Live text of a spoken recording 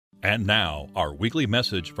And now, our weekly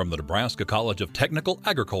message from the Nebraska College of Technical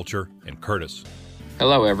Agriculture in Curtis.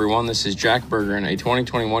 Hello everyone, this is Jack Berggren, a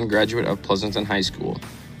 2021 graduate of Pleasanton High School.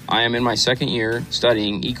 I am in my second year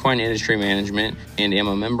studying equine industry management and am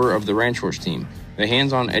a member of the ranch horse team. The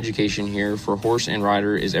hands-on education here for horse and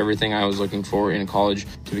rider is everything I was looking for in college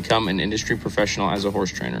to become an industry professional as a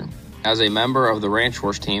horse trainer. As a member of the ranch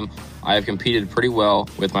horse team, I have competed pretty well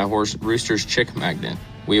with my horse Rooster's Chick Magnet.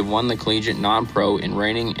 We have won the collegiate non-pro in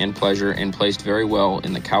reining and pleasure and placed very well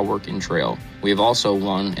in the cow work and trail. We have also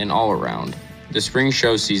won an all-around. The spring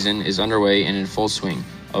show season is underway and in full swing.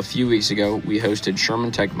 A few weeks ago, we hosted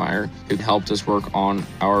Sherman Techmeyer, who helped us work on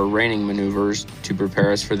our reining maneuvers to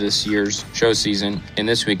prepare us for this year's show season. And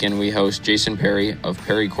this weekend, we host Jason Perry of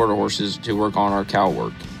Perry Quarter Horses to work on our cow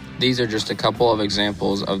work. These are just a couple of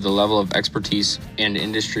examples of the level of expertise and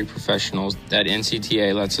industry professionals that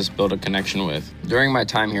NCTA lets us build a connection with. During my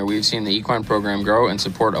time here, we've seen the equine program grow and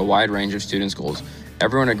support a wide range of students' goals.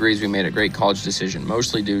 Everyone agrees we made a great college decision,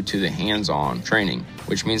 mostly due to the hands-on training,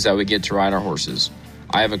 which means that we get to ride our horses.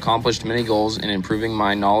 I have accomplished many goals in improving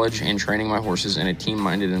my knowledge and training my horses in a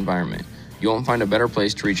team-minded environment. You won't find a better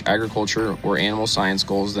place to reach agriculture or animal science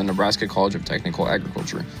goals than Nebraska College of Technical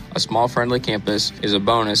Agriculture. A small, friendly campus is a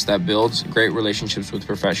bonus that builds great relationships with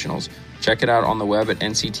professionals. Check it out on the web at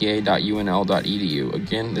ncta.unl.edu.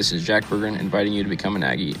 Again, this is Jack Berggren inviting you to become an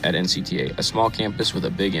Aggie at NCTA, a small campus with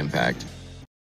a big impact.